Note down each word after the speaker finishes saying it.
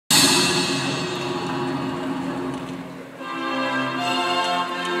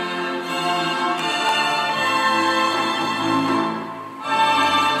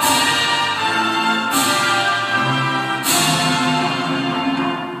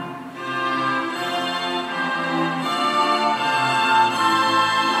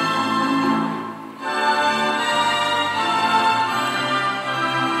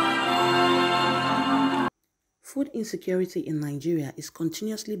insecurity in Nigeria is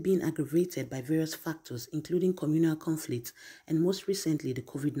continuously being aggravated by various factors including communal conflict and most recently the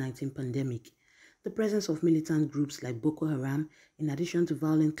COVID-19 pandemic. The presence of militant groups like Boko Haram, in addition to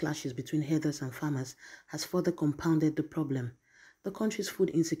violent clashes between herders and farmers, has further compounded the problem. The country's food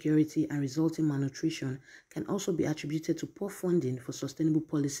insecurity and resulting malnutrition can also be attributed to poor funding for sustainable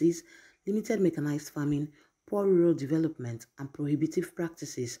policies, limited mechanized farming, poor rural development, and prohibitive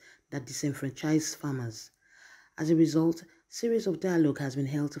practices that disenfranchise farmers. As a result, a series of dialogue has been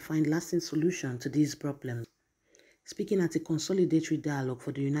held to find lasting solutions to these problems. Speaking at a consolidatory dialogue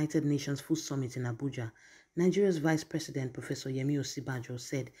for the United Nations Food Summit in Abuja, Nigeria's Vice President Professor Yemi Osibanjo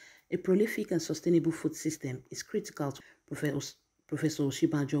said a prolific and sustainable food system is critical to Professor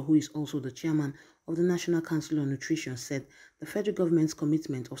Osibanjo, who is also the chairman of the National Council on Nutrition, said the federal government's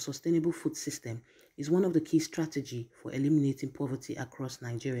commitment of sustainable food system is one of the key strategies for eliminating poverty across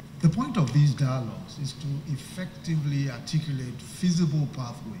Nigeria. The point of these dialogues is to effectively articulate feasible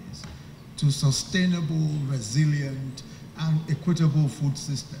pathways to sustainable, resilient, and equitable food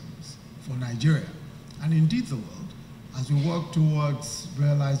systems for Nigeria, and indeed the world, as we work towards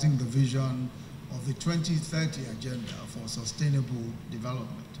realizing the vision of the 2030 Agenda for Sustainable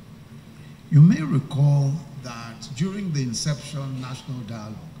Development. You may recall that during the Inception National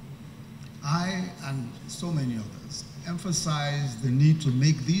Dialogue, I and so many others emphasized the need to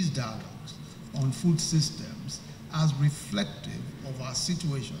make these dialogues on food systems as reflective of our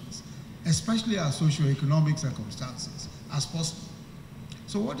situations, especially our socio-economic circumstances, as possible.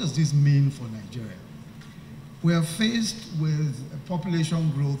 So what does this mean for Nigeria? We are faced with a population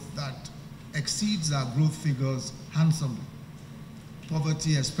growth that exceeds our growth figures handsomely.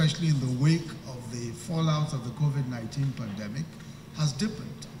 Poverty, especially in the wake of the fallout of the COVID-19 pandemic, has deepened.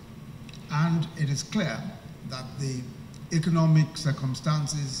 And it is clear that the economic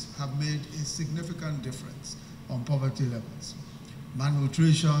circumstances have made a significant difference on poverty levels.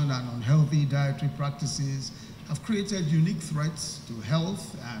 Malnutrition and unhealthy dietary practices have created unique threats to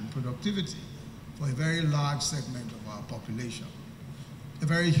health and productivity for a very large segment of our population. A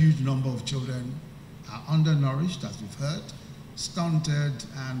very huge number of children are undernourished, as we've heard, stunted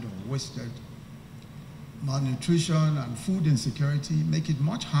and wasted. Malnutrition and food insecurity make it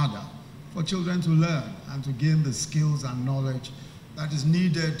much harder for children to learn and to gain the skills and knowledge that is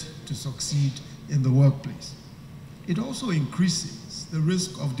needed to succeed in the workplace. It also increases the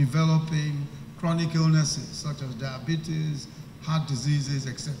risk of developing chronic illnesses such as diabetes, heart diseases,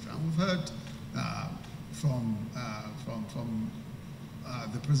 etc. We've heard from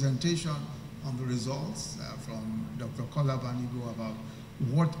the presentation on the results from Dr. Kola Banigo about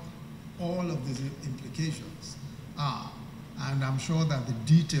what all of these implications are. And I'm sure that the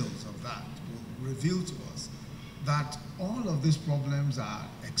details of that will reveal to us that all of these problems are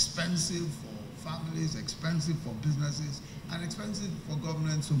expensive for families, expensive for businesses, and expensive for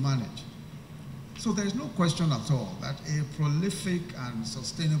governments to manage. So there's no question at all that a prolific and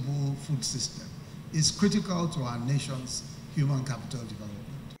sustainable food system is critical to our nation's human capital development.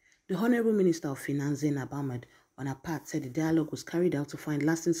 The Honorable Minister of Finance, Zainab Ahmed, on her part, said the dialogue was carried out to find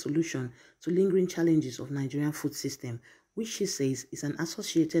lasting solution to lingering challenges of Nigerian food system, which she says is an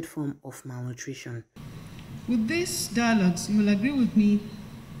associated form of malnutrition. With these dialogues, you will agree with me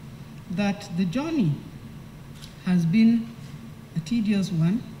that the journey has been a tedious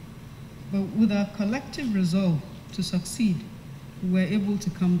one, but with our collective resolve to succeed, we were able to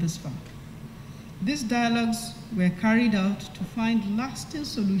come this far. These dialogues were carried out to find lasting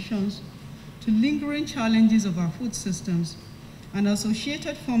solutions to lingering challenges of our food systems and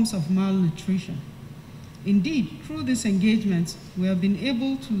associated forms of malnutrition. Indeed, through these engagements, we have been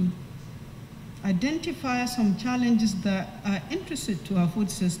able to identify some challenges that are intrinsic to our food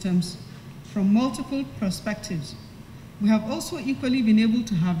systems from multiple perspectives. We have also equally been able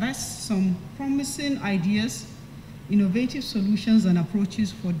to harvest some promising ideas, innovative solutions and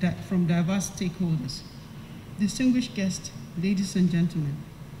approaches from diverse stakeholders. Distinguished guests, ladies and gentlemen,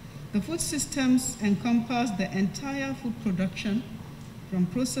 the food systems encompass the entire food production, from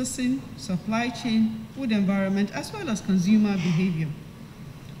processing, supply chain, food environment, as well as consumer behavior.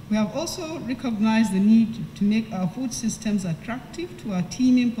 We have also recognized the need to make our food systems attractive to our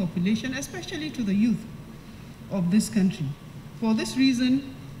teeming population, especially to the youth of this country. For this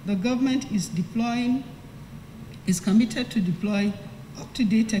reason, the government is committed to deploy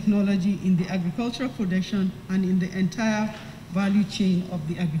up-to-date technology in the agricultural production and in the entire value chain of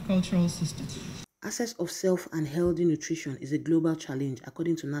the agricultural system. Access of safe and healthy nutrition is a global challenge,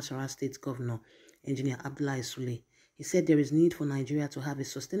 according to Nasarawa State Governor, Engineer Abdullahi Sule. He said there is need for Nigeria to have a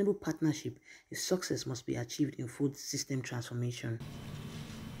sustainable partnership if success must be achieved in food system transformation.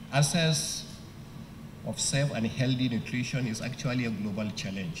 Access of safe and healthy nutrition is actually a global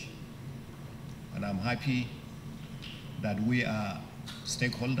challenge. And I'm happy that we are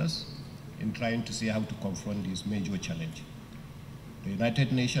stakeholders in trying to see how to confront this major challenge. The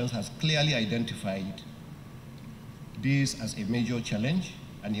United Nations has clearly identified this as a major challenge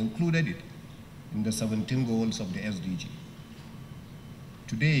and included it in the 17 goals of the SDG.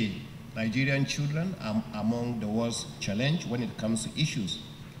 Today, Nigerian children are among the worst challenged when it comes to issues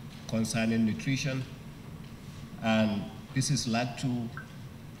concerning nutrition, and this is lack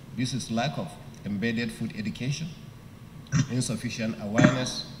of embedded food education, insufficient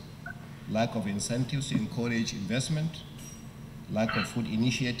awareness, lack of incentives to encourage investment, lack of food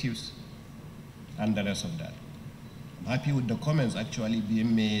initiatives, and the rest of that. I'm happy with the comments actually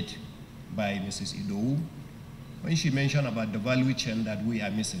being made by Mrs. Idowu when she mentioned about the value chain that we are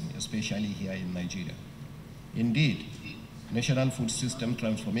missing, especially here in Nigeria. Indeed, national food system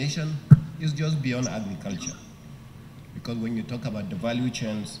transformation is just beyond agriculture, because when you talk about the value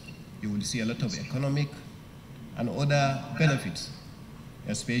chains, you will see a lot of economic and other benefits,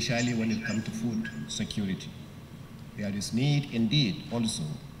 especially when it comes to food security. There is need indeed also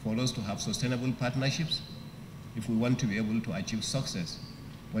for us to have sustainable partnerships if we want to be able to achieve success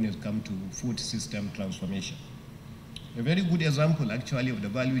when it comes to food system transformation. A very good example actually of the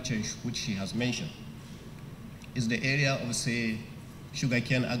value chain which she has mentioned is the area of, say,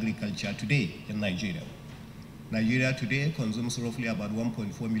 sugarcane agriculture today in Nigeria. Nigeria today consumes roughly about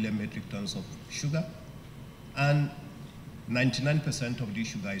 1.4 million metric tons of sugar, and 99% of this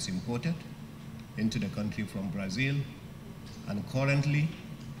sugar is imported into the country from Brazil, and currently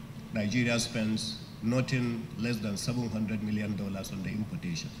Nigeria spends nothing less than $700 million on the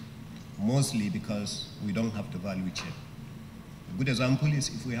importation, mostly because we don't have the value chain. A good example is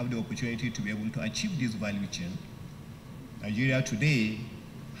if we have the opportunity to be able to achieve this value chain, Nigeria today,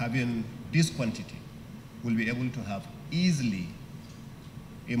 having this quantity, will be able to have easily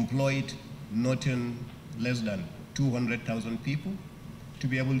employed nothing less than 200,000 people to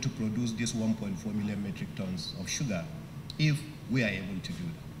be able to produce this 1.4 million metric tons of sugar if we are able to do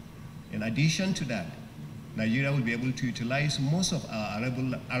that. In addition to that, Nigeria will be able to utilize most of our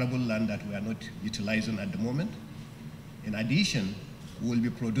arable land that we are not utilizing at the moment. In addition, we will be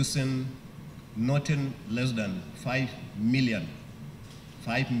producing nothing less than 5 million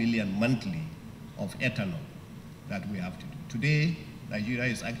monthly of ethanol that we have to do. Today, Nigeria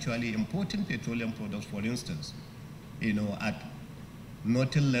is actually importing petroleum products, for instance, at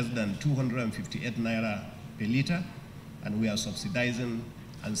nothing less than 258 naira per liter, and we are subsidizing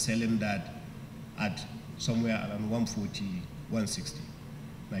and selling that at somewhere around 140, 160.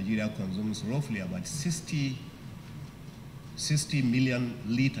 Nigeria consumes roughly about 60 million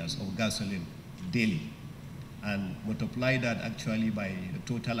liters of gasoline daily. And multiply that actually by the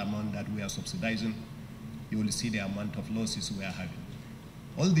total amount that we are subsidizing, you will see the amount of losses we are having.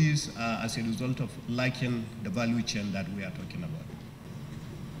 All these are as a result of lacking the value chain that we are talking about.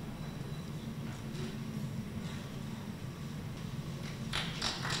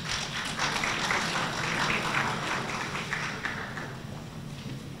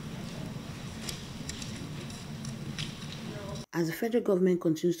 As the federal government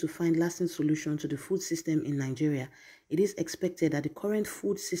continues to find lasting solutions to the food system in Nigeria, it is expected that the current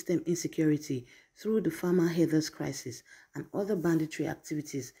food system insecurity through the farmer herders crisis and other banditry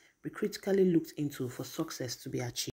activities be critically looked into for success to be achieved.